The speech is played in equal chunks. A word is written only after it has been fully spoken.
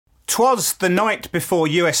'Twas the night before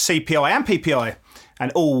US CPI and PPI,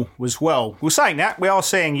 and all was well. We're saying that. We are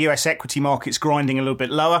seeing US equity markets grinding a little bit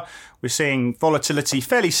lower. We're seeing volatility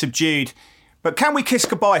fairly subdued. But can we kiss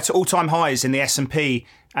goodbye to all-time highs in the S&P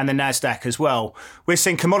and the Nasdaq as well? We're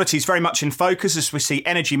seeing commodities very much in focus as we see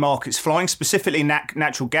energy markets flying, specifically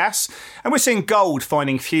natural gas. And we're seeing gold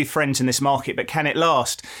finding few friends in this market, but can it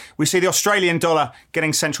last? We see the Australian dollar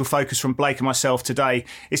getting central focus from Blake and myself today.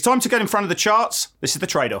 It's time to get in front of the charts. This is the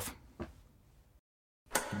trade-off.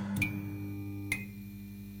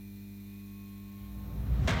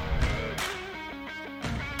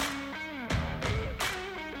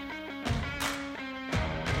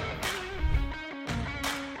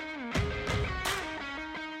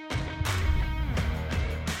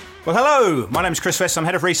 Well, hello, my name is Chris West. I'm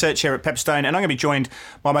head of research here at Pepperstone, and I'm going to be joined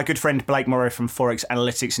by my good friend Blake Morrow from Forex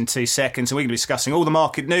Analytics in 2 seconds. And we're going to be discussing all the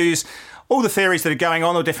market news, all the theories that are going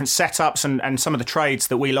on, all different setups and some of the trades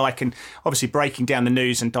that we like, and obviously breaking down the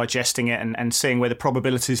news and digesting it and seeing where the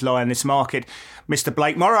probabilities lie in this market. Mr.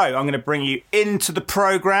 Blake Morrow, I'm going to bring you into the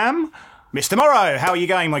programme. Mr. Morrow, how are you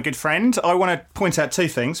going, my good friend? I want to point out two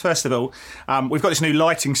things. First of all, we've got this new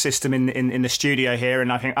lighting system in the studio here,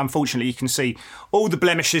 and I think, unfortunately, you can see all the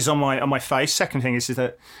blemishes on my face. Second thing is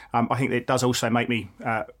that I think it does also make me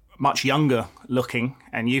much younger looking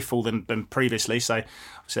and youthful than previously, so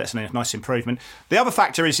that's a nice improvement. The other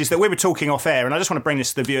factor is that we were talking off air, and I just want to bring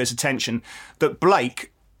this to the viewers' attention, that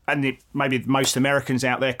Blake, and maybe most Americans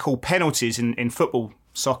out there, call penalties in football,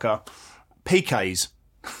 soccer, PKs.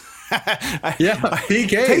 Yeah,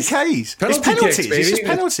 PKs. PKs. Penalty it's penalties. Kicks, it's just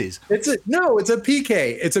penalties. It's a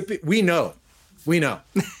PK. We know.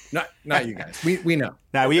 Not you guys. We know.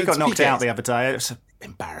 No, well, you got knocked PKs. out the other day. It was an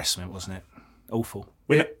embarrassment, wasn't it? Awful.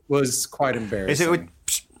 It was quite embarrassing.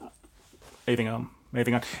 Moving on.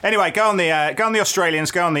 Anyway, go on the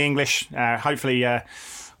Australians, go on the English. Hopefully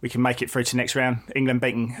we can make it through to next round. England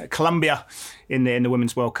beating Colombia in the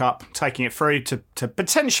Women's World Cup, taking it through to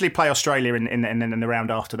potentially play Australia in the round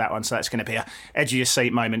after that one. So that's going to be a edge of your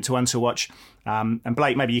seat moment to watch. And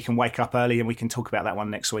Blake, maybe you can wake up early and we can talk about that one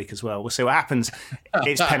next week as well. We'll see what happens.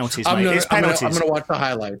 It's penalties, mate. It's penalties. I'm going to watch the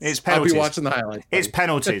highlights. It's penalties. I'll be watching the highlights. It's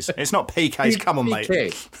penalties. It's not PKs. Come on, mate.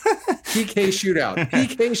 PK shootout.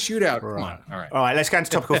 PK shootout. Right. Come on. All right, let's go into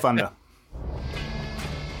Topical Thunder.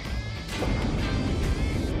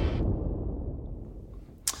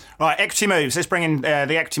 All right, equity moves. Let's bring in the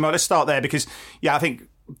equity market. Let's start there because, I think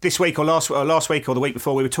this week or last week or the week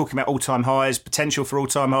before, we were talking about all-time highs, potential for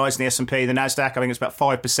all-time highs in the S&P, the Nasdaq. I think it's about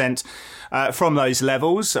 5% from those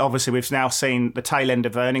levels. Obviously, we've now seen the tail end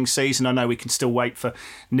of earnings season. I know we can still wait for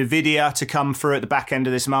Nvidia to come through at the back end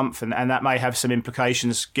of this month, and that may have some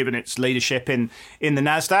implications given its leadership in the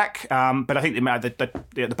Nasdaq. But I think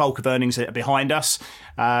the bulk of earnings are behind us.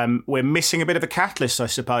 We're missing a bit of a catalyst, I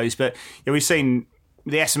suppose. But we've seen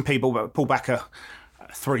the S&P pull back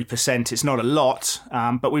 3%. It's not a lot,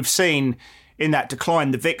 but we've seen in that decline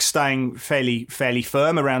the VIX staying fairly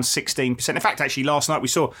firm around 16%. In fact, actually last night we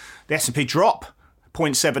saw the S&P drop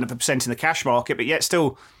 0.7% in the cash market, but yet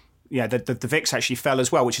still, the VIX actually fell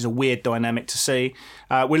as well, which is a weird dynamic to see.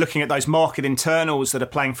 We're looking at those market internals that are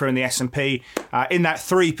playing through in the S&P. In that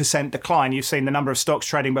 3% decline, you've seen the number of stocks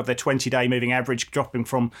trading above their 20-day moving average dropping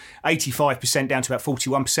from 85% down to about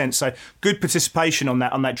 41%. So good participation on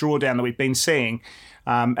that drawdown that we've been seeing.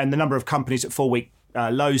 And the number of companies at 4-week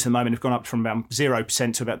lows at the moment have gone up from about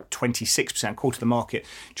 0% to about 26%, quarter of the market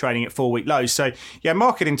trading at 4-week lows. So,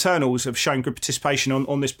 market internals have shown good participation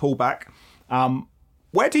on this pullback.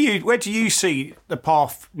 Where do you see the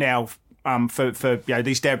path now for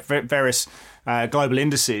these various global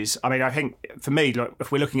indices? I mean, I think for me,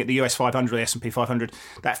 if we're looking at the US 500, the S&P 500,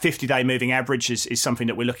 that 50-day moving average is something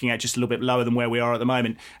that we're looking at just a little bit lower than where we are at the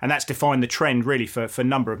moment, and that's defined the trend really for a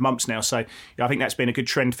number of months now. So I think that's been a good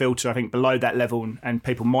trend filter. I think below that level, and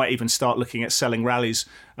people might even start looking at selling rallies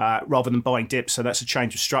rather than buying dips. So that's a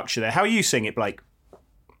change of structure there. How are you seeing it, Blake?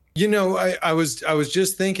 I was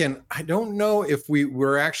just thinking, I don't know if we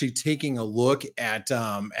were actually taking a look at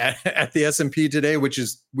the S&P today, which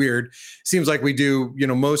is weird. Seems like we do,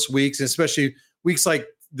 most weeks, especially weeks like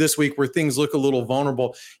this week where things look a little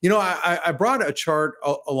vulnerable. I brought a chart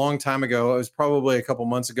a long time ago. It was probably a couple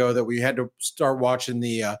months ago that we had to start watching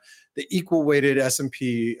the equal weighted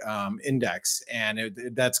S&P index, and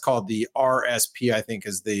that's called the RSP, I think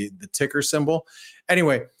is the ticker symbol.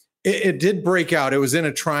 Anyway, it did break out. It was in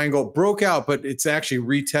a triangle, broke out, but it's actually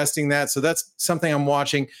retesting that. So that's something I'm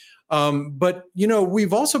watching. But,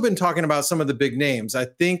 we've also been talking about some of the big names. I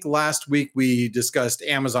think last week we discussed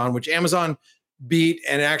Amazon, which Amazon beat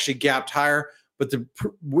and actually gapped higher. But the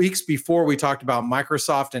weeks before we talked about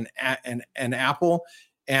Microsoft and Apple.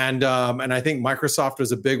 And I think Microsoft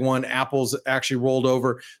was a big one. Apple's actually rolled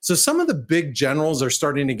over. So some of the big generals are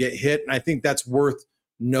starting to get hit, and I think that's worth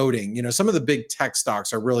noting. Some of the big tech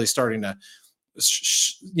stocks are really starting to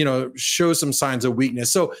show some signs of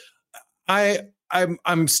weakness. So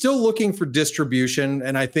I'm still looking for distribution,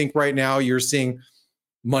 and I think right now you're seeing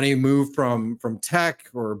money move from tech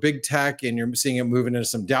or big tech, and you're seeing it moving into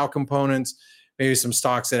some Dow components, maybe some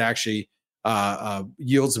stocks that actually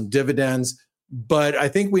yield some dividends. But I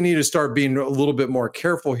think we need to start being a little bit more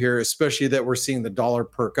careful here, especially that we're seeing the dollar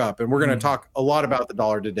perk up. And we're going to talk a lot about the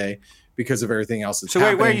dollar today because of everything else that's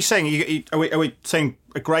happening. So where are you saying? Are we saying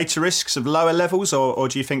a greater risks of lower levels, or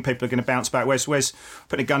do you think people are going to bounce back? Where's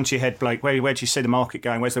putting a gun to your head, Blake? Where do you see the market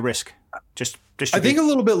going? Where's the risk? I think a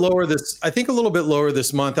little bit lower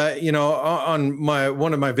this month. On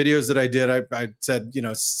one of my videos that I did, I said,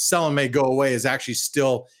 sell and may go away is actually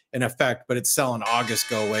still in effect, but it's sell in August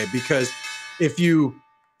go away, because if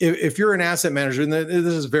you're an asset manager, and this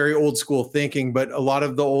is very old school thinking, but a lot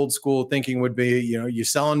of the old school thinking would be, you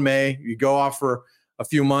sell in May, you go off for a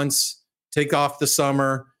few months, take off the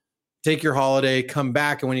summer, take your holiday, come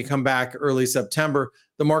back. And when you come back early September,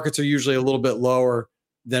 the markets are usually a little bit lower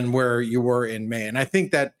than where you were in May. And I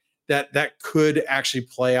think that could actually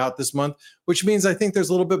play out this month, which means I think there's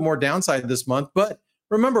a little bit more downside this month. But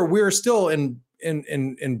remember, we're still in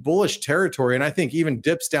bullish territory, and I think even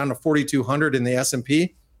dips down to 4,200 in the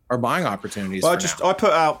S&P are buying opportunities. Well, I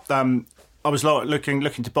put out. I was looking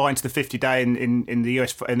to buy into the 50-day in the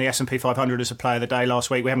US in the S&P 500 as a play of the day last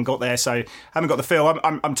week. We haven't got there, so haven't got the feel.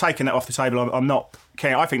 I'm taking that off the table. I'm not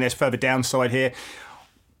caring. I think there's further downside here.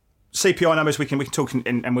 CPI numbers we can talk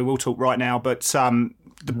and we will talk right now, but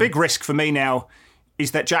the big risk for me now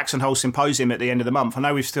is that Jackson Hole Symposium at the end of the month. I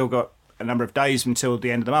know we've still got a number of days until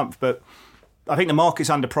the end of the month, but I think the market's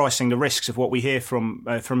underpricing the risks of what we hear from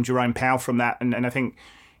Jerome Powell from that, and I think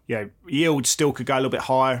yields still could go a little bit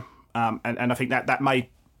higher, and I think that may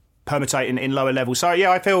permutate in lower levels. So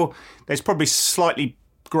I feel there's probably slightly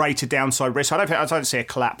greater downside risk. I don't see a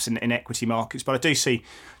collapse in equity markets, but I do see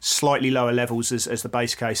slightly lower levels as the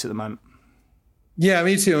base case at the moment. Yeah,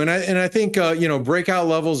 me too. And I think breakout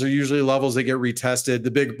levels are usually levels that get retested.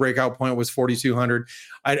 The big breakout point was 4,200.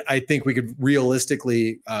 I think we could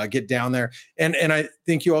realistically get down there. And I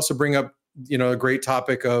think you also bring up a great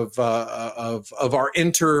topic of our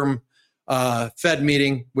interim Fed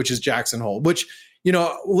meeting, which is Jackson Hole. Which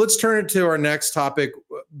let's turn it to our next topic,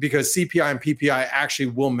 because CPI and PPI actually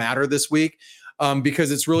will matter this week,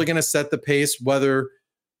 because it's really going to set the pace whether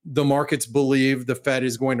the markets believe the Fed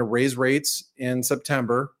is going to raise rates in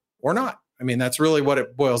September or not. I mean, that's really what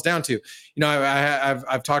it boils down to.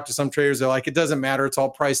 I've talked to some traders. They're like, it doesn't matter. It's all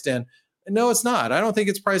priced in. No, it's not. I don't think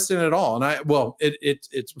it's priced in at all. And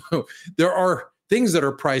it's there are things that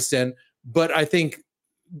are priced in, but I think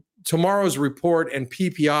tomorrow's report and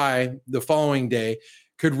PPI the following day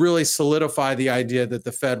could really solidify the idea that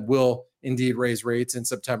the Fed will indeed raise rates in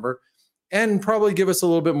September, and probably give us a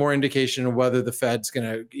little bit more indication of whether the Fed's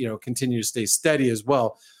going to, continue to stay steady as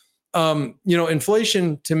well.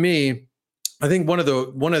 Inflation, to me, I think one of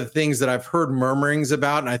the things that I've heard murmurings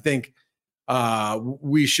about, and I think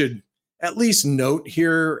we should at least note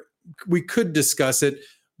here, we could discuss it,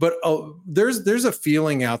 but there's a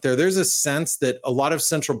feeling out there. There's a sense that a lot of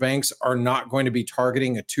central banks are not going to be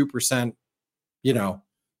targeting a 2%,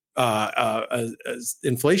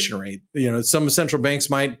 inflation rate. Some central banks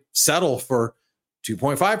might settle for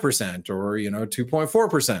 2.5% or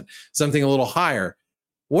 2.4%, something a little higher.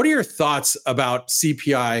 What are your thoughts about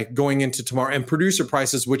CPI going into tomorrow and producer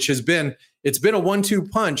prices, which it's been a 1-2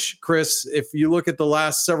 punch, Chris? If you look at the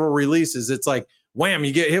last several releases, it's like wham,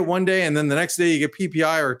 you get hit one day, and then the next day you get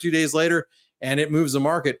PPI, or 2 days later, and it moves the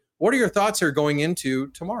market. What are your thoughts here going into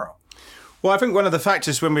tomorrow? Well, I think one of the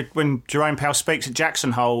factors when Jerome Powell speaks at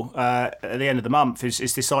Jackson Hole at the end of the month is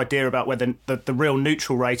this idea about whether the real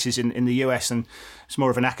neutral rate is in the US, and it's more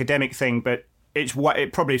of an academic thing, but it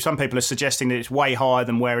probably some people are suggesting that it's way higher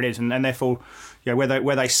than where it is, and therefore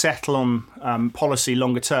where they settle on policy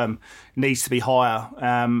longer term needs to be higher.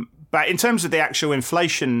 But in terms of the actual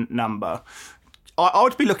inflation number, I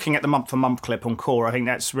would be looking at the month-for-month clip on core. I think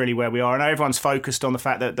that's really where we are. I know everyone's focused on the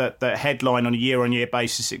fact that the headline on a year-on-year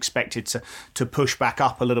basis is expected to push back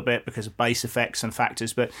up a little bit because of base effects and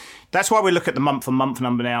factors. But that's why we look at the month-for-month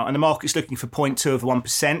number now. And the market's looking for 0.2 of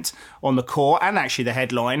 1% on the core and actually the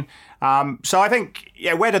headline. So I think,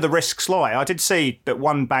 where do the risks lie? I did see that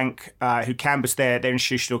one bank who canvassed their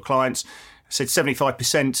institutional clients said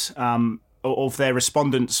 75% of their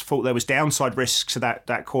respondents thought there was downside risks to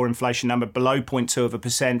that core inflation number below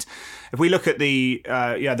 0.2%. If we look at the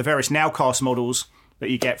various nowcast models, that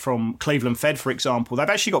you get from Cleveland Fed, for example, they've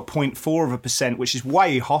actually got 0.4%, which is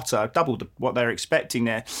way hotter, double what they're expecting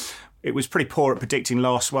there. It was pretty poor at predicting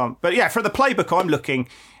last one. But yeah, for the playbook, I'm looking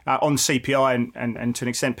on CPI and to an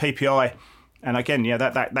extent PPI. And again, yeah,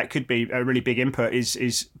 that could be a really big input. Is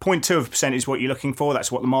 0.2% is what you're looking for.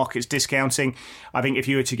 That's what the market's discounting. I think if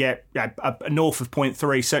you were to get a north of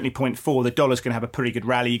 0.3, certainly 0.4, the dollar's going to have a pretty good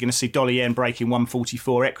rally. You're going to see dollar yen breaking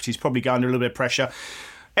 144. Equities probably go under a little bit of pressure.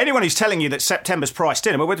 Anyone who's telling you that September's priced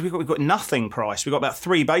in, we've got nothing priced. We've got about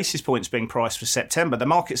 3 basis points being priced for September. The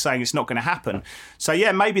market's saying it's not going to happen. So,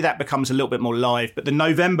 yeah, maybe that becomes a little bit more live. But the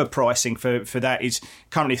November pricing for that is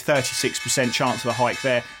currently 36% chance of a hike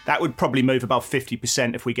there. That would probably move above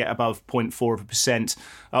 50% if we get above 0.4%,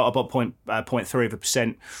 above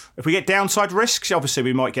 0.3%. If we get downside risks, obviously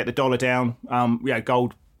we might get the dollar down.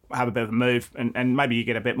 Gold have a bit of a move and maybe you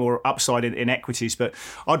get a bit more upside in equities, but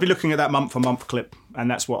I'd be looking at that month-on-month clip,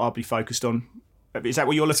 and that's what I'll be focused on. Is that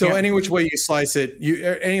what you're looking at? So any which way you slice it,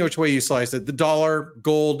 the dollar,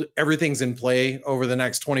 gold, everything's in play over the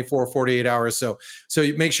next 24, 48 hours. So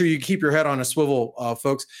you make sure you keep your head on a swivel,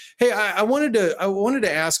 folks. Hey, I wanted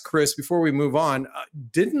to ask Chris before we move on,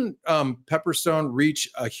 didn't Pepperstone reach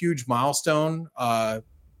a huge milestone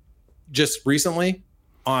just recently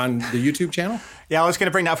on the YouTube channel? Yeah, I was going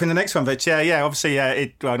to bring that up in the next one, but obviously,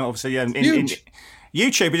 in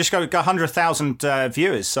YouTube, we just got 100,000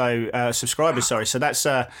 viewers, subscribers, sorry. So that's,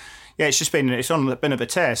 it's just been on a bit of a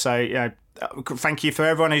tear. So, thank you for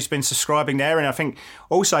everyone who's been subscribing there. And I think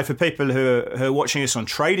also for people who are watching us on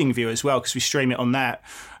TradingView as well, because we stream it on that.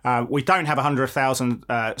 We don't have 100,000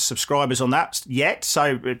 subscribers on that yet.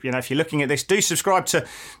 So, if you're looking at this, do subscribe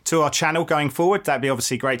to our channel going forward. That'd be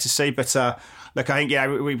obviously great to see. But, look, I think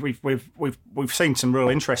we've seen some real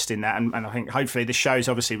interest in that, and I think hopefully this show's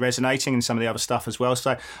obviously resonating and some of the other stuff as well.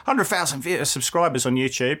 So 100,000 subscribers on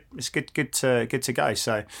YouTube, it's good to go.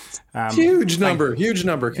 So huge number.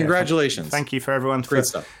 Congratulations! Thank you for everyone for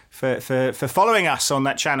following us on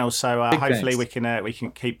that channel. So hopefully we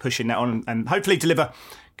can keep pushing that on and hopefully deliver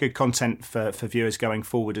good content for viewers going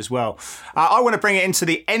forward as well. I want to bring it into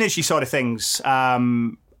the energy side of things.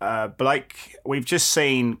 Blake, we've just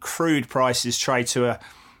seen crude prices trade to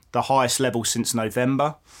the highest level since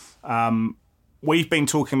November. We've been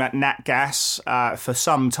talking about nat gas for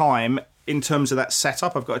some time in terms of that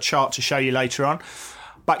setup. I've got a chart to show you later on.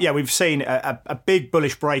 But yeah, we've seen a big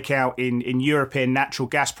bullish breakout in European natural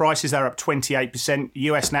gas prices. They're up 28%.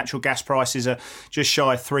 US natural gas prices are just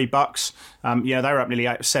shy of $3. They're up nearly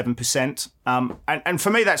 7%. And for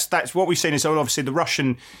me, that's what we've seen is obviously the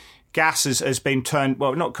Russian gas has been turned,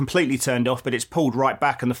 well, not completely turned off, but it's pulled right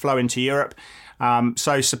back and the flow into Europe.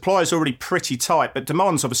 So supply is already pretty tight, but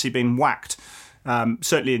demand's obviously been whacked,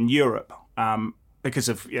 certainly in Europe, because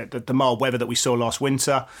of the mild weather that we saw last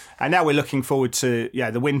winter. And now we're looking forward to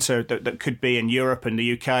the winter that could be in Europe and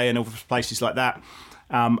the UK and all places like that.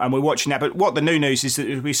 And we're watching that. But what the new news is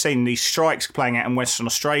that we've seen these strikes playing out in Western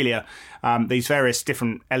Australia, these various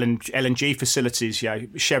different LNG facilities,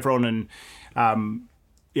 Chevron and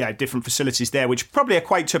different facilities there, which probably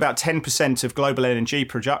equate to about 10% of global LNG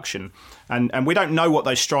production. And we don't know what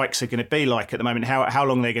those strikes are going to be like at the moment, how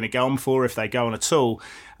long they're going to go on for, if they go on at all.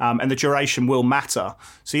 And the duration will matter.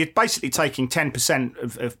 So you're basically taking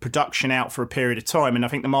 10% of production out for a period of time. And I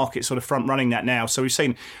think the market's sort of front running that now. So we've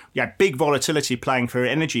seen big volatility playing for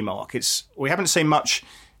energy markets. We haven't seen much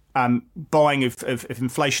buying of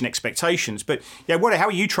inflation expectations, but how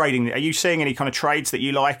are you trading? Are you seeing any kind of trades that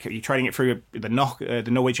you like? Are you trading it through the NOK, the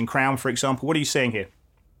Norwegian crown, for example? What are you seeing here?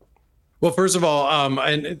 Well, first of all,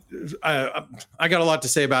 I got a lot to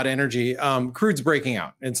say about energy. Crude's breaking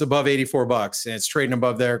out. It's above $84, and it's trading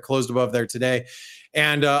above there, closed above there today.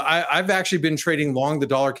 And I've actually been trading long the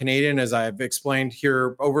dollar Canadian, as I've explained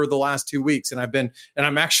here over the last 2 weeks. And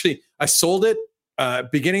I sold it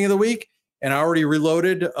beginning of the week. And I already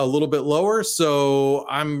reloaded a little bit lower, so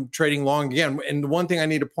I'm trading long again. And the one thing I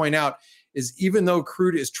need to point out is even though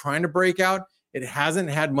crude is trying to break out, it hasn't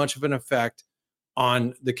had much of an effect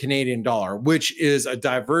on the Canadian dollar, which is a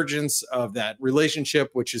divergence of that relationship,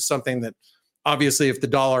 which is something that obviously if the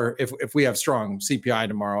dollar, if we have strong CPI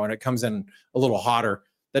tomorrow and it comes in a little hotter,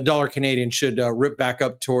 the dollar Canadian should rip back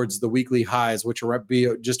up towards the weekly highs, which will be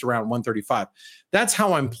just around 135. That's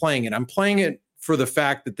how I'm playing it. I'm playing it for the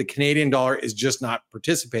fact that the Canadian dollar is just not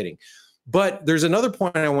participating. But there's another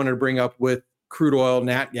point I wanted to bring up with crude oil,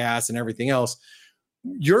 nat gas, and everything else.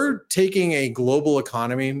 You're taking a global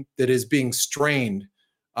economy that is being strained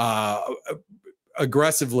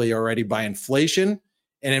aggressively already by inflation,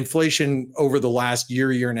 and inflation over the last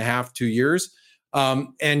year and a half, 2 years.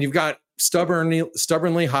 And you've got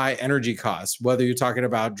stubbornly high energy costs, whether you're talking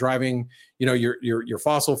about driving, your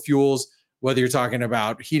fossil fuels, whether you're talking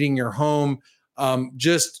about heating your home.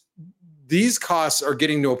 Just these costs are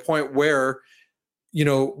getting to a point where,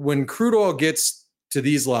 when crude oil gets to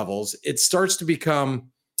these levels, it starts to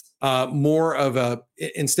become more of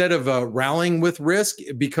instead of rallying with risk,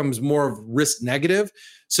 it becomes more of risk negative.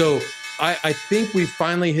 So I think we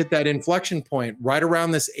finally hit that inflection point right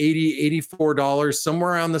around this $80, $84,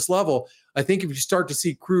 somewhere around this level. I think if you start to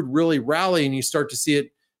see crude really rally and you start to see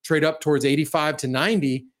it trade up towards 85 to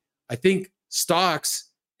 90, I think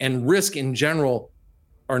stocks and risk in general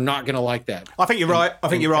are not going to like that. I think you're right.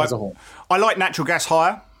 As a whole. I like natural gas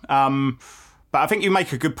higher, but I think you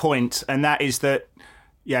make a good point, and that is that,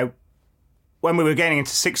 when we were getting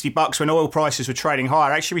into $60, when oil prices were trading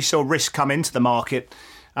higher, actually we saw risk come into the market.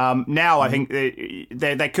 Now I think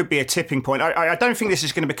there could be a tipping point. I don't think this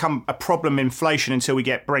is going to become a problem inflation until we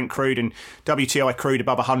get Brent crude and WTI crude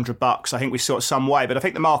above $100. I think we saw it some way, but I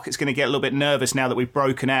think the market's going to get a little bit nervous now that we've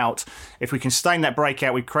broken out. If we can sustain that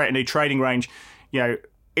breakout, we create a new trading range.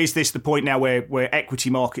 Is this the point now where equity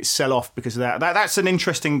markets sell off because of that? That's an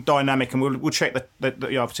interesting dynamic, and we'll check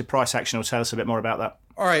the obviously price action will tell us a bit more about that.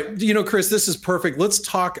 All right, Chris, this is perfect. Let's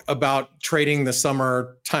talk about trading the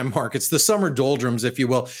summertime markets, the summer doldrums, if you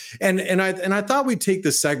will. And I thought we'd take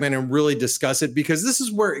this segment and really discuss it, because this is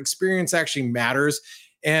where experience actually matters.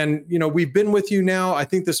 And we've been with you now. I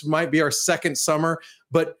think this might be our second summer,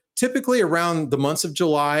 but typically around the months of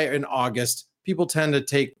July and August, people tend to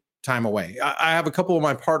take time away. I have a couple of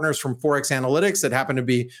my partners from Forex Analytics that happen to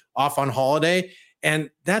be off on holiday,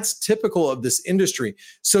 and that's typical of this industry.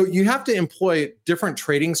 So you have to employ different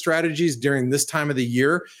trading strategies during this time of the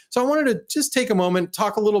year. So I wanted to just take a moment,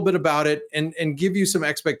 talk a little bit about it, and give you some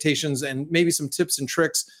expectations and maybe some tips and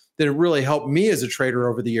tricks that have really helped me as a trader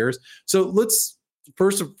over the years. So let's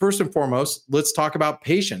first and foremost, let's talk about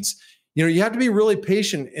patience. You have to be really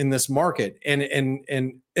patient in this market and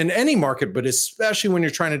in any market, but especially when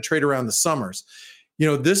you're trying to trade around the summers.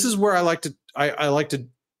 This is where I like to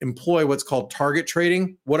employ what's called target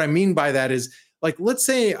trading. What I mean by that is, like, let's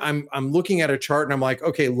say I'm looking at a chart and I'm like,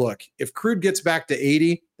 okay, look, if crude gets back to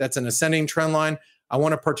 80, that's an ascending trend line. I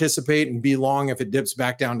want to participate and be long if it dips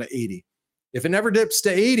back down to 80. If it never dips to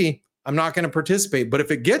 80, I'm not going to participate. But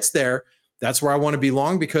if it gets there, that's where I want to be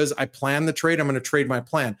long, because I plan the trade. I'm going to trade my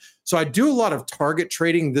plan. So I do a lot of target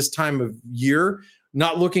trading this time of year,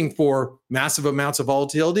 not looking for massive amounts of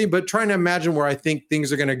volatility, but trying to imagine where I think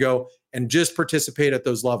things are going to go and just participate at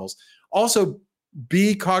those levels. Also,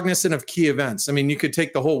 be cognizant of key events. I mean, you could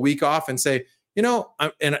take the whole week off and say,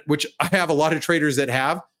 which I have a lot of traders that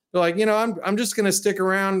have. They're like, I'm just going to stick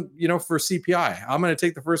around, for CPI. I'm going to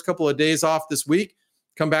take the first couple of days off this week,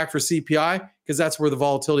 come back for CPI, because that's where the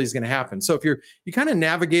volatility is going to happen. So if you kind of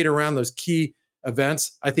navigate around those key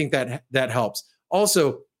events, I think that helps.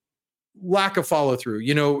 Also, lack of follow through.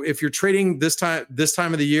 If you're trading this time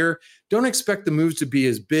of the year, don't expect the moves to be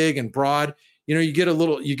as big and broad. You get a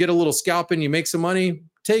little scalping, you make some money,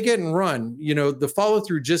 take it and run. The follow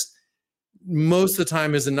through just most of the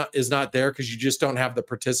time is not there, because you just don't have the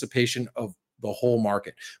participation of the whole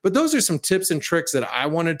market. But those are some tips and tricks that I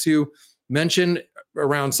wanted to mention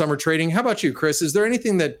around summer trading. How about you, Chris? Is there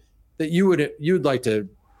anything that you'd like to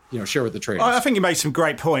share with the traders? I think you made some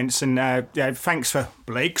great points, and thanks for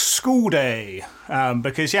Blake's school day,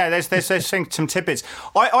 because there's some tidbits.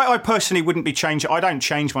 I personally wouldn't be changing. I don't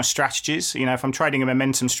change my strategies. If I'm trading a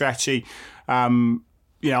momentum strategy, I'm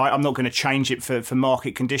not going to change it for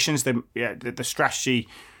market conditions. The strategy,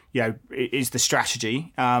 is the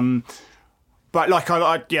strategy. But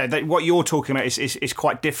what you're talking about is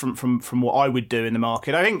quite different from what I would do in the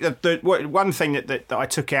market. I think that the one thing that I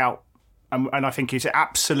took out, and I think is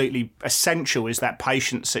absolutely essential, is that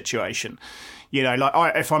patience situation.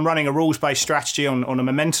 If I'm running a rules-based strategy on a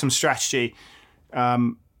momentum strategy,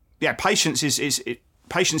 patience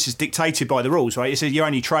is dictated by the rules, right? It's you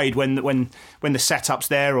only trade when the setup's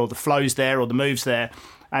there, or the flow's there, or the move's there.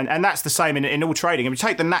 And that's the same in all trading. And we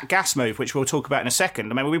take the Nat Gas move, which we'll talk about in a second.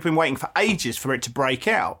 I mean, we've been waiting for ages for it to break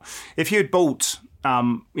out. If you had bought,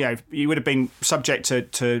 you would have been subject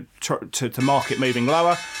to market moving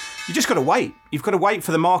lower. You just got to wait. You've got to wait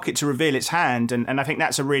for the market to reveal its hand, and I think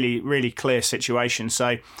that's a really, really clear situation.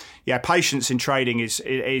 So, patience in trading is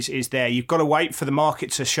there. You've got to wait for the market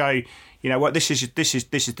to show, what this is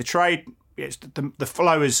the trade. It's the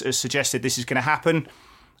flow has suggested this is going to happen.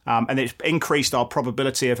 And it's increased our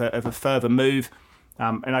probability of a further move.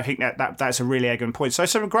 And I think that's a really good point. So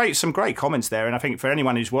some great comments there. And I think for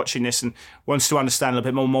anyone who's watching this and wants to understand a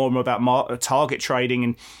little bit more about target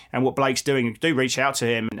trading and what Blake's doing, do reach out to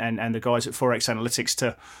him and the guys at Forex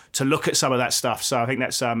Analytics to look at some of that stuff. So I think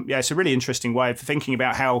that's it's a really interesting way of thinking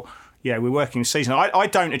about how we're working the season. I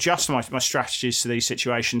don't adjust my strategies to these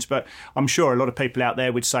situations, but I'm sure a lot of people out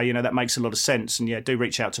there would say, that makes a lot of sense. And do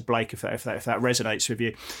reach out to Blake if that resonates with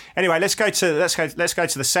you. Anyway, let's go to the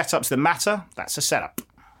setups that matter. That's a setup.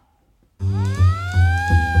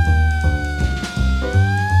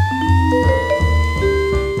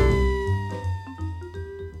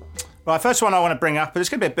 Right, first one I want to bring up, but it's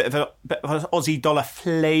going to be a bit of an Aussie dollar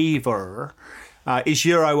flavour. Is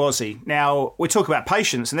Euro Aussie. Now, we talk about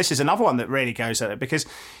patience, and this is another one that really goes at it because,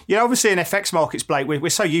 obviously in FX markets, Blake, we're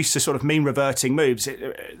so used to sort of mean reverting moves.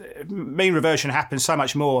 Mean reversion happens so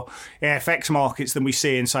much more in FX markets than we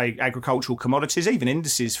see in, say, agricultural commodities, even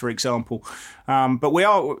indices, for example. But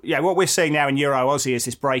what we're seeing now in Euro Aussie is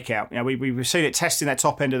this breakout. We've seen it testing that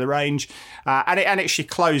top end of the range, and it actually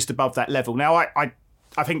closed above that level. Now,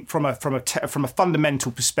 I think from a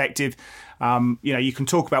fundamental perspective, you can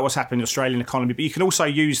talk about what's happening in the Australian economy, but you can also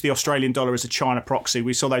use the Australian dollar as a China proxy.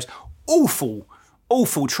 We saw those awful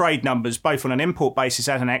trade numbers, both on an import basis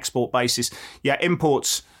and an export basis.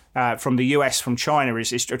 Imports from the US from China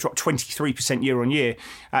is dropped 23% year on year,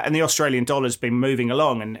 and the Australian dollar's been moving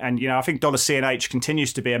along, and I think dollar CNH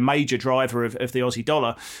continues to be a major driver of the Aussie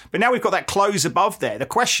dollar. But now we've got that close above there. The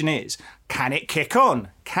question is, can it kick on?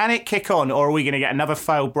 Can it kick on, or are we going to get another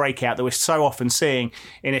failed breakout that we're so often seeing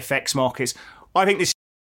in FX markets? I think this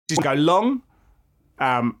is going to go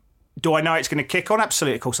long. Do I know it's going to kick on?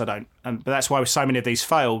 Absolutely, of course I don't. But that's why so many of these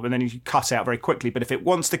fail, and then you cut out very quickly. But if it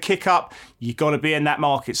wants to kick up, you've got to be in that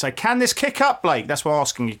market. So can this kick up, Blake? That's why I'm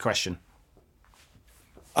asking you a question.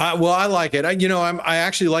 Well, I like it. I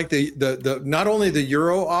actually like the not only the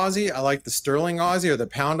Euro Aussie, I like the Sterling Aussie or the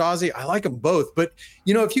Pound Aussie. I like them both. But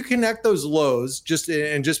if you connect those lows just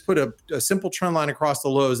put a simple trend line across the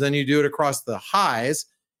lows, then you do it across the highs,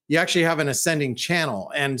 you actually have an ascending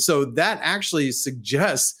channel, and so that actually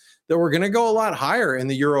suggests that we're going to go a lot higher in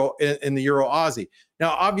the Euro Aussie.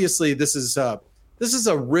 Now, obviously, this is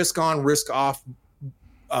a risk on, risk off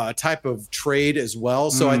type of trade as well.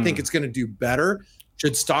 So I think it's going to do better.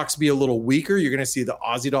 Should stocks be a little weaker, you're going to see the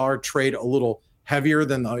Aussie dollar trade a little heavier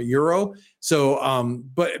than the euro. So,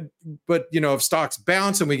 but if stocks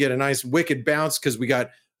bounce and we get a nice wicked bounce because we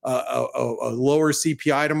got a lower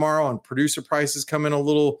CPI tomorrow and producer prices come in a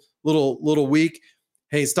little weak,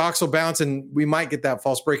 hey, stocks will bounce and we might get that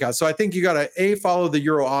false breakout. So I think you got to follow the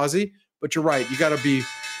Euro Aussie, but you're right. You got to be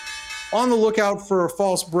on the lookout for a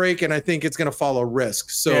false break, and I think it's going to follow risk.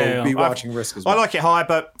 So be watching risk as well. I like it high,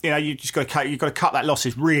 but you just got to cut that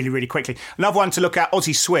losses really, really quickly. Another one to look at,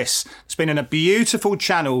 Aussie Swiss. It's been in a beautiful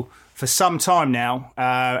channel for some time now,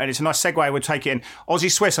 and it's a nice segue. We'll take it in.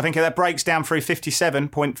 Aussie Swiss, I think that breaks down through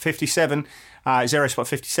 57.57,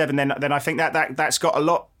 0.57. Then I think that's got a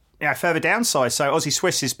lot further downside. So Aussie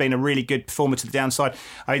Swiss has been a really good performer to the downside.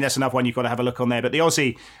 I think that's another one you've got to have a look on there. But the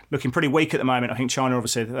Aussie looking pretty weak at the moment. I think China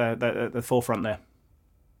obviously the forefront there.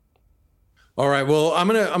 All right. Well, I'm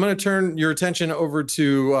gonna turn your attention over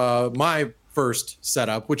to my first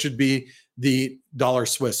setup, which would be the dollar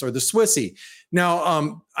Swiss or the Swissy.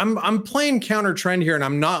 Now, I'm playing counter trend here, and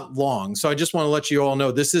I'm not long, so I just want to let you all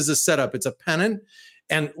know this is a setup. It's a pennant.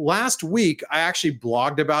 And last week, I actually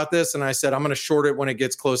blogged about this, and I said, I'm going to short it when it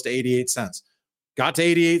gets close to 88 cents. Got to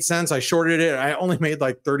 88 cents. I shorted it. I only made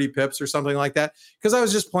like 30 pips or something like that because I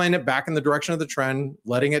was just playing it back in the direction of the trend,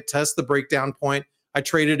 letting it test the breakdown point. I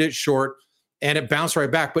traded it short, and it bounced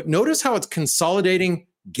right back. But notice how it's consolidating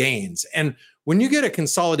gains. And when you get a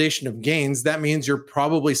consolidation of gains, that means you're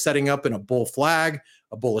probably setting up in a bull flag,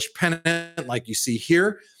 a bullish pennant like you see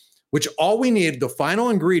here, which all we need, the final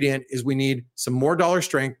ingredient is we need some more dollar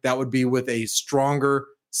strength. That would be with a stronger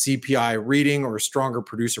CPI reading or a stronger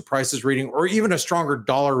producer prices reading, or even a stronger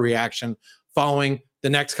dollar reaction following the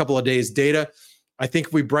next couple of days data. I think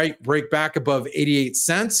if we break back above 88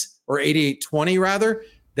 cents or 88.20 rather,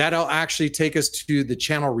 that'll actually take us to the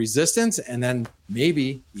channel resistance and then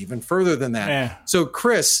maybe even further than that. Yeah. So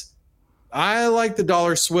Chris, I like the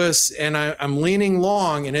dollar Swiss, and I'm leaning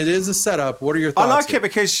long, and it is a setup. What are your thoughts? I like it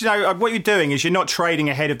because what you're doing is you're not trading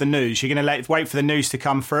ahead of the news. You're going to wait for the news to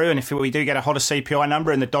come through, and if we do get a hotter CPI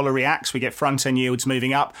number and the dollar reacts, we get front-end yields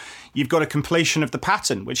moving up. You've got a completion of the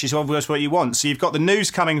pattern, which is obviously what you want. So you've got the news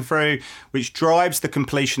coming through, which drives the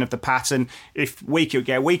completion of the pattern. If you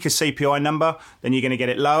get a weaker CPI number, then you're going to get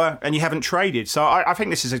it lower, and you haven't traded. So I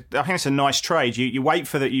think it's a nice trade. You wait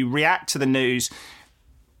for that. You react to the news.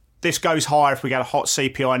 this goes higher if we get a hot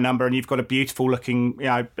CPI number and you've got a beautiful looking,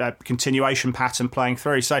 continuation pattern playing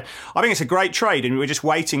through. So I think it's a great trade, and we're just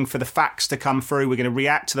waiting for the facts to come through. We're going to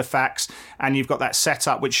react to the facts, and you've got that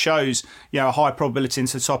setup which shows, a high probability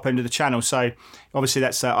into the top end of the channel. So obviously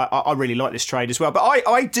that's I really like this trade as well. But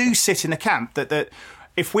I do sit in the camp that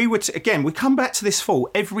if we were to, again, we come back to this fall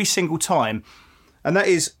every single time, and that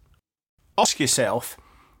is, ask yourself,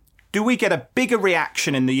 do we get a bigger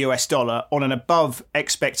reaction in the US dollar on an above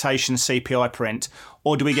expectation CPI print,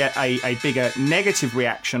 or do we get a bigger negative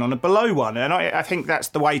reaction on a below one? And I think that's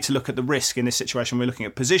the way to look at the risk in this situation. We're looking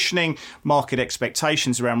at positioning, market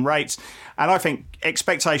expectations around rates, and I think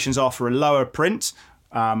expectations are for a lower print.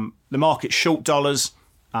 The market's short dollars,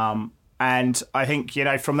 and I think,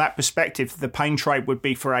 from that perspective, the pain trade would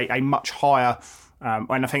be for a much higher.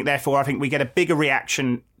 And I think we get a bigger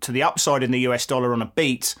reaction to the upside in the US dollar on a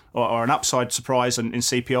beat or an upside surprise in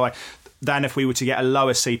CPI than if we were to get a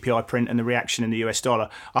lower CPI print and the reaction in the US dollar.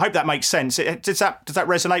 I hope that makes sense. Does that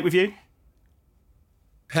resonate with you?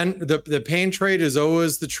 The pain trade is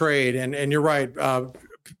always the trade, and you're right.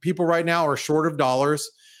 People right now are short of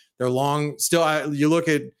dollars. They're long. Still, you look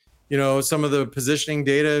at some of the positioning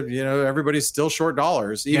data, everybody's still short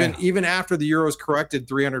dollars, even after the euro's corrected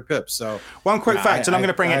 300 pips. So one quick fact, and I'm going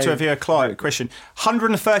to bring it to a viewer client, Christian,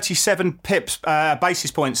 137 pips,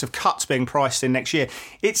 basis points of cuts being priced in next year.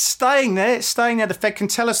 It's staying there. The Fed can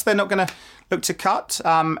tell us they're not going to look to cut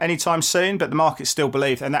anytime soon, but the market still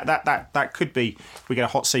believes, and that could be, if we get a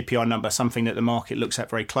hot CPI number, something that the market looks at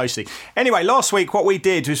very closely. Anyway, last week what we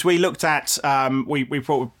did was we looked at, we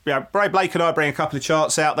thought, Blake and I bring a couple of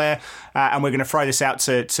charts out there, and we're going to throw this out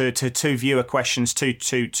to two viewer questions, two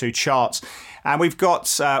charts. And we've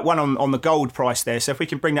got one on the gold price there. So if we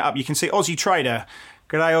can bring that up, you can see Aussie Trader.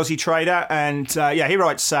 G'day, Aussie Trader. And he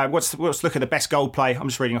writes, let's look at the best gold play. I'm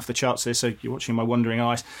just reading off the charts here, so you're watching my wandering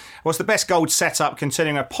eyes. What's the best gold setup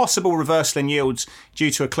considering a possible reversal in yields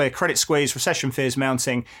due to a clear credit squeeze, recession fears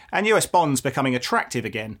mounting, and US bonds becoming attractive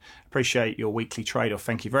again? Appreciate your weekly trade-off.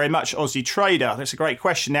 Thank you very much, Aussie Trader. That's a great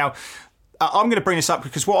question. Now, I'm going to bring this up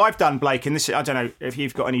because what I've done, Blake, and this, I don't know if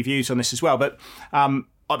you've got any views on this as well, but I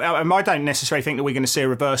don't necessarily think that we're going to see a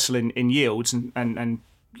reversal in yields and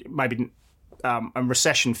maybe and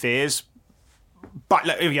recession fears. But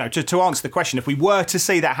to answer the question, if we were to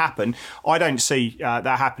see that happen, I don't see that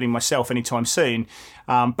happening myself anytime soon.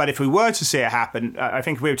 But if we were to see it happen, I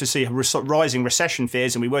think if we were to see rising recession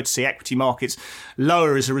fears and we were to see equity markets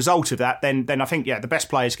lower as a result of that, then I think the best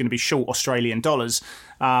play is going to be short Australian dollars.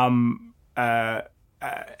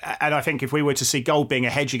 And I think if we were to see gold being a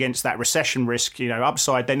hedge against that recession risk,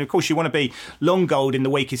 upside, then of course you want to be long gold in the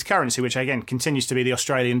weakest currency, which again continues to be the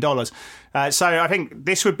Australian dollars. So I think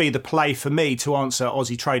this would be the play for me to answer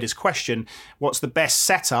Aussie Trader's question. What's the best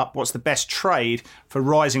setup? What's the best trade for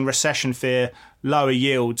rising recession fear, lower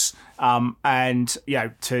yields, and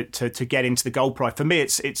to get into the gold price? For me,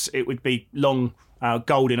 it would be long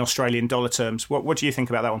gold in Australian dollar terms. What do you think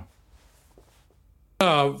about that one?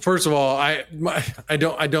 First of all, I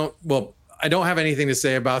don't have anything to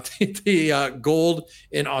say about the gold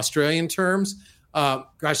in Australian terms.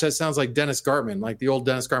 Gosh, that sounds like Dennis Gartman, like the old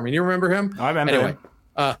Dennis Gartman. You remember him? I remember him.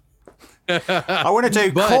 I want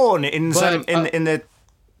to do corn in the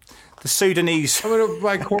Sudanese. I'm going to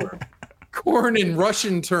buy corn in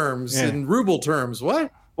Russian terms, in ruble terms.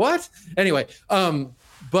 What? Anyway,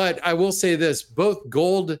 but I will say this: both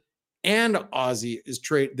gold and Aussie is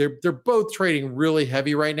they're both trading really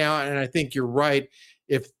heavy right now, and I think you're right.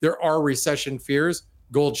 If there are recession fears,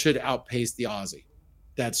 gold should outpace the Aussie.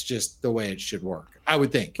 That's just the way it should work, I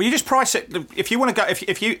would think. Well, you just price it. If you want to go,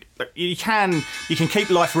 if you can keep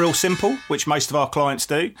life real simple, which most of our clients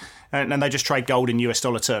do, and they just trade gold in US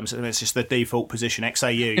dollar terms, and it's just the default position,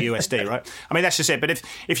 XAU USD, right? I mean, that's just it. But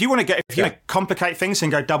if you want to complicate things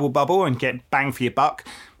and go double bubble and get bang for your buck.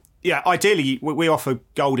 Yeah, ideally, we offer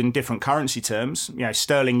gold in different currency terms,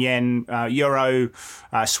 sterling, yen, euro,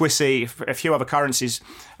 Swissy, a few other currencies.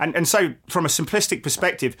 And so from a simplistic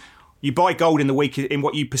perspective, you buy gold in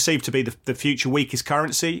what you perceive to be the future weakest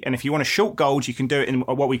currency. And if you want to short gold, you can do it in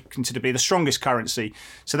what we consider to be the strongest currency.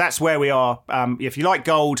 So that's where we are. If you like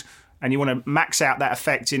gold and you want to max out that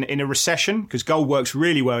effect in a recession, because gold works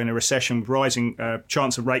really well in a recession with rising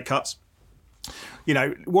chance of rate cuts,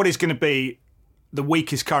 what is going to be the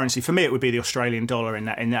weakest currency for me, it would be the Australian dollar in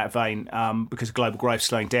that vein, because global growth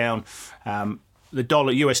slowing down. The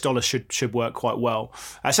US dollar should work quite well.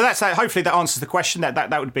 So that's hopefully that answers the question.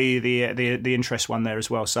 That would be the interest one there as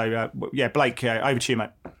well. So Blake, over to you, mate.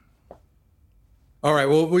 All right.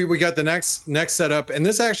 Well, we got the next setup, and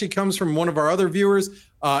this actually comes from one of our other viewers.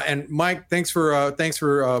 And Mike, thanks for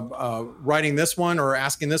writing this one or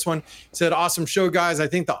asking this one. He said, "Awesome show, guys. I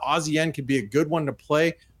think the Aussie yen could be a good one to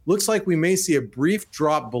play. Looks like we may see a brief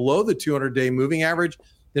drop below the 200-day moving average.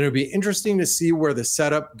 Then it'll be interesting to see where the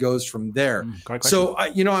setup goes from there." So,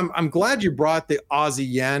 I'm glad you brought the Aussie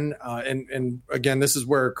yen. And again, this is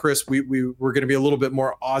where, Chris, we're going to be a little bit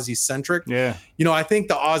more Aussie centric. Yeah. I think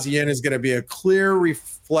the Aussie yen is going to be a clear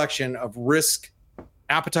reflection of risk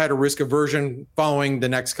appetite or risk aversion following the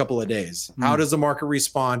next couple of days. How does the market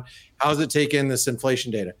respond? How does it take in this inflation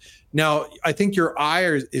data? Now, I think your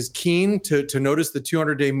eye is keen to notice the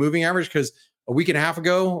 200-day moving average, because a week and a half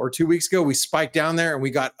ago or 2 weeks ago, we spiked down there and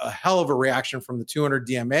we got a hell of a reaction from the 200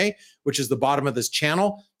 DMA, which is the bottom of this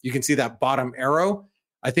channel. You can see that bottom arrow.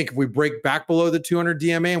 I think if we break back below the 200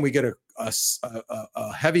 DMA and we get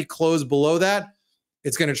a heavy close below that,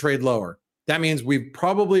 it's going to trade lower. That means we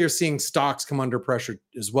probably are seeing stocks come under pressure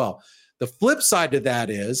as well. The flip side to that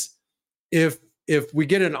is if we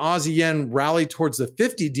get an Aussie yen rally towards the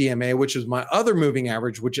 50 DMA, which is my other moving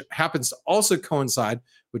average, which happens to also coincide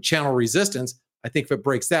with channel resistance, I think if it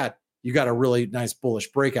breaks that, you got a really nice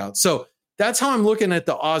bullish breakout. So that's how I'm looking at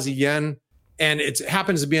the Aussie yen, and it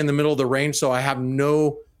happens to be in the middle of the range. So I have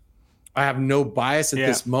no bias at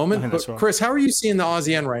this moment. But right. Chris, how are you seeing the Aussie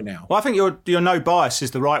yen right now? Well, I think your no bias is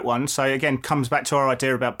the right one. So again, comes back to our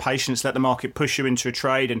idea about patience. Let the market push you into a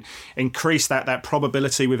trade and increase that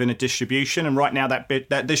probability within a distribution. And right now,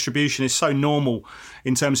 that distribution is so normal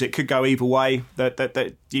in terms of it could go either way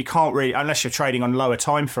that you can't really, unless you're trading on lower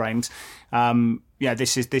time frames.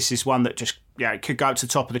 This is one that just it could go up to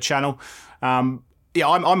the top of the channel. I'm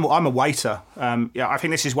a waiter. I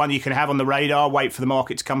think this is one you can have on the radar. Wait for the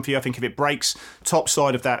market to come for you. I think if it breaks top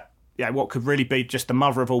side of that, what could really be just the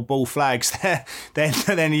mother of all bull flags there,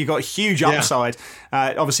 then you've got huge upside.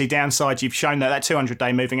 Obviously, downside, you've shown that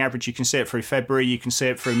 200-day moving average, you can see it through February, you can see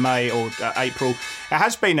it through May or April. It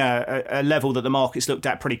has been a level that the market's looked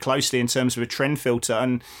at pretty closely in terms of a trend filter,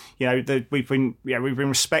 and we've been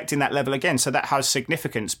respecting that level again, so that has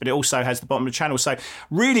significance, but it also has the bottom of the channel. So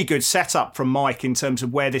really good setup from Mike in terms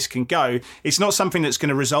of where this can go. It's not something that's going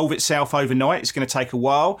to resolve itself overnight. It's going to take a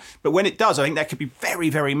while, but when it does, I think that could be very,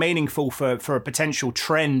 very meaningful for a potential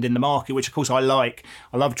trend in the market, which of course I like.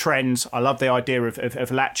 I love trends. I love the idea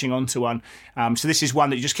of latching onto one. So this is one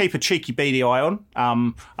that you just keep a cheeky beady eye on,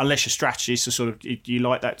 unless your strategy is to sort of you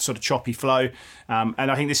like that sort of choppy flow. And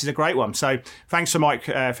I think this is a great one. So thanks to Mike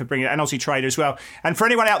for bringing it, and Aussie Trader as well. And for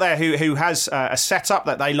anyone out there who has a setup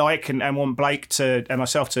that they like and want Blake and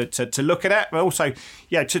myself to look at it, but also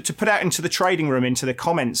to put out into the trading room, into the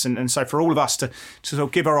comments, and so for all of us to sort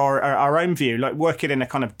of give our own view, like work it in a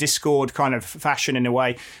kind of Discord kind of fashion in a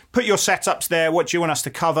way. Put your setups there. What do you want us to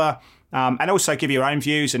cover? And also give your own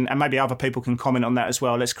views, and maybe other people can comment on that as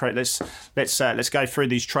well. Let's go through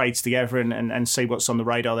these trades together and see what's on the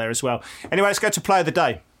radar there as well. Anyway, let's go to play of the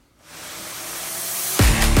day.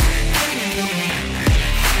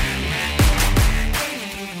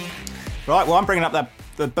 Right, well, I'm bringing up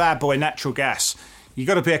the bad boy natural gas. You've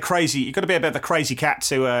got to be a bit of a crazy cat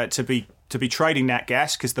to be trading that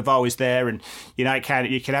gas, because the vol is there, and you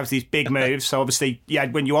can have these big moves. So obviously,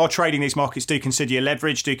 when you are trading these markets, do consider your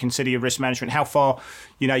leverage, do consider your risk management, how far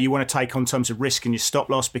you want to take on terms of risk and your stop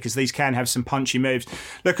loss, because these can have some punchy moves.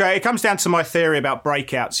 Look, it comes down to my theory about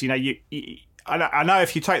breakouts. I know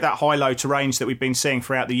if you take that high-low to range that we've been seeing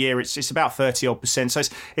throughout the year, it's about 30-odd%. So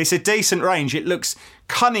it's a decent range. It looks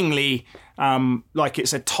cunningly like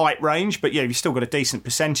it's a tight range, but you've still got a decent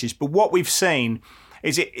percentage. But what we've seen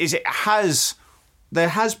is there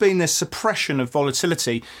has been this suppression of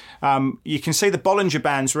volatility. You can see the Bollinger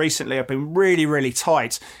Bands recently have been really, really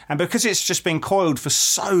tight. And because it's just been coiled for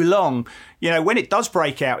so long, when it does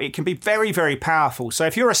break out, it can be very, very powerful. So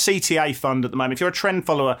if you're a CTA fund at the moment, if you're a trend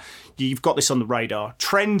follower, you've got this on the radar.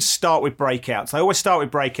 Trends start with breakouts. They always start with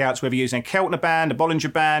breakouts, whether you're using a Keltner band, a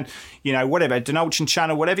Bollinger Band, whatever, Donaldson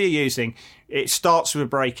channel, whatever you're using, it starts with a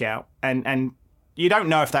breakout. And you don't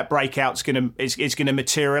know if that breakout's is going to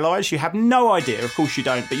materialise. You have no idea. Of course you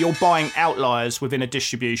don't. But you're buying outliers within a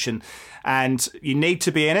distribution, and you need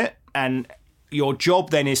to be in it. And your job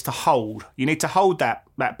then is to hold. You need to hold that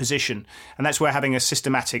position, and that's where having a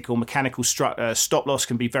systematic or mechanical stop loss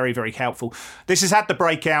can be very, very helpful. This has had the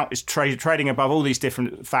breakout. It's trading above all these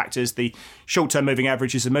different factors. The short-term moving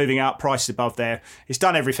averages are moving up. Price is above there. It's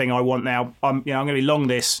done everything I want now. I'm going to be long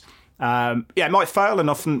this. It might fail, and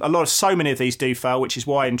often so many of these do fail, which is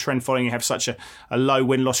why in trend following you have such a low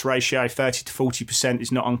win-loss ratio. 30 to 40%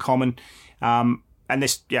 is not uncommon. And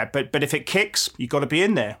this, but if it kicks, you've got to be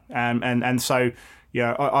in there. And so,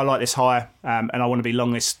 I like this higher, and I want to be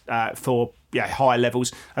long this for higher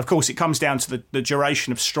levels. Of course, it comes down to the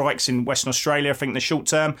duration of strikes in Western Australia, I think, in the short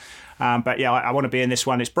term. But I want to be in this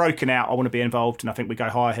one. It's broken out. I want to be involved, and I think we go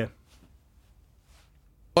higher here.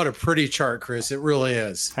 What a pretty chart, Chris. It really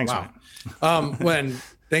is. Thanks, wow.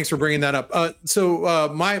 Thanks for bringing that up. So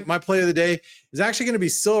my play of the day is actually going to be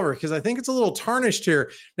silver because I think it's a little tarnished here.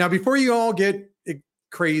 Now, before you all get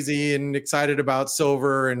crazy and excited about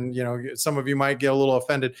silver, and some of you might get a little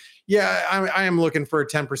offended. Yeah, I am looking for a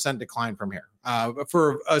 10% decline from here.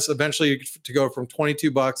 For us eventually to go from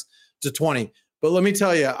 $22 to 20. But let me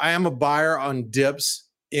tell you, I am a buyer on dips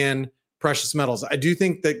in precious metals. I do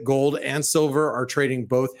think that gold and silver are trading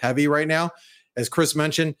both heavy right now. As Chris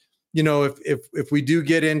mentioned, if we do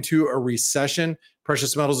get into a recession,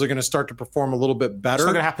 precious metals are going to start to perform a little bit better. It's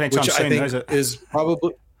not going to happen anytime soon, I think is it? Is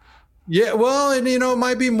probably. Yeah, well, and it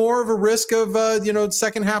might be more of a risk of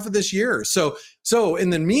second half of this year. So in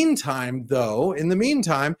the meantime,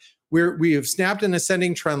 we have snapped an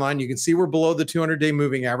ascending trend line. You can see we're below the 200-day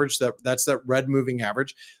moving average. That's that red moving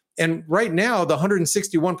average. And right now, the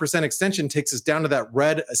 161% extension takes us down to that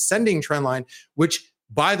red ascending trend line, which,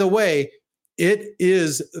 by the way, it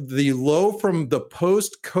is the low from the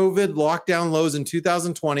post-COVID lockdown lows in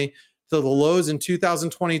 2020 to the lows in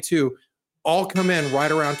 2022. All come in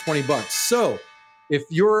right around $20. So if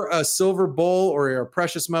you're a silver bull or you're a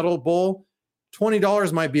precious metal bull,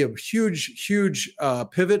 $20 might be a huge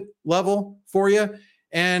pivot level for you.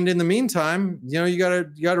 And in the meantime, you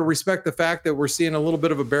gotta respect the fact that we're seeing a little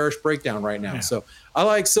bit of a bearish breakdown right now. Yeah. So I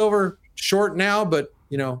like silver short now, but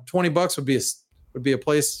 $20 would be a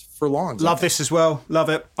place for longs. Love this as well. Love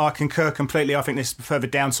it. I concur completely. I think this is further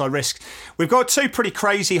downside risk. We've got two pretty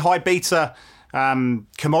crazy high beta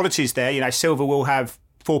commodities there. Silver will have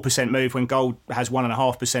 4% move when gold has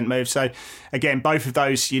 1.5% move. So again, both of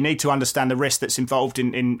those, you need to understand the risk that's involved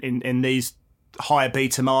in these higher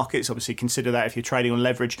beta markets. Obviously consider that if you're trading on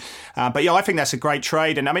leverage. But I think that's a great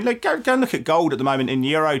trade. And I mean, go and look at gold at the moment in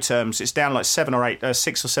euro terms. It's down like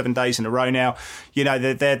 6 or 7 days in a row now.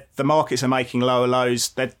 The markets are making lower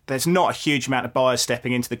lows. There's not a huge amount of buyers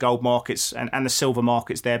stepping into the gold markets and the silver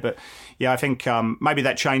markets there. But I think maybe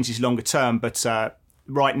that changes longer term. But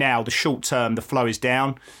right now, the short term, the flow is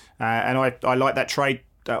down. And I like that trade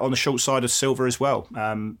on the short side of silver as well.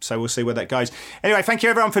 So we'll see where that goes. Anyway, thank you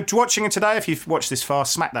everyone for watching today. If you've watched this far,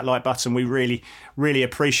 smack that like button. We really, really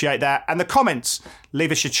appreciate that. And the comments,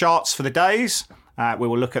 leave us your charts for the days. We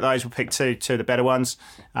will look at those. We'll pick two of the better ones.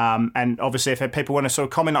 And obviously, if people want to sort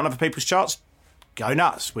of comment on other people's charts, go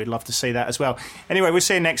nuts. We'd love to see that as well. Anyway, we'll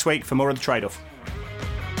see you next week for more of the trade-off.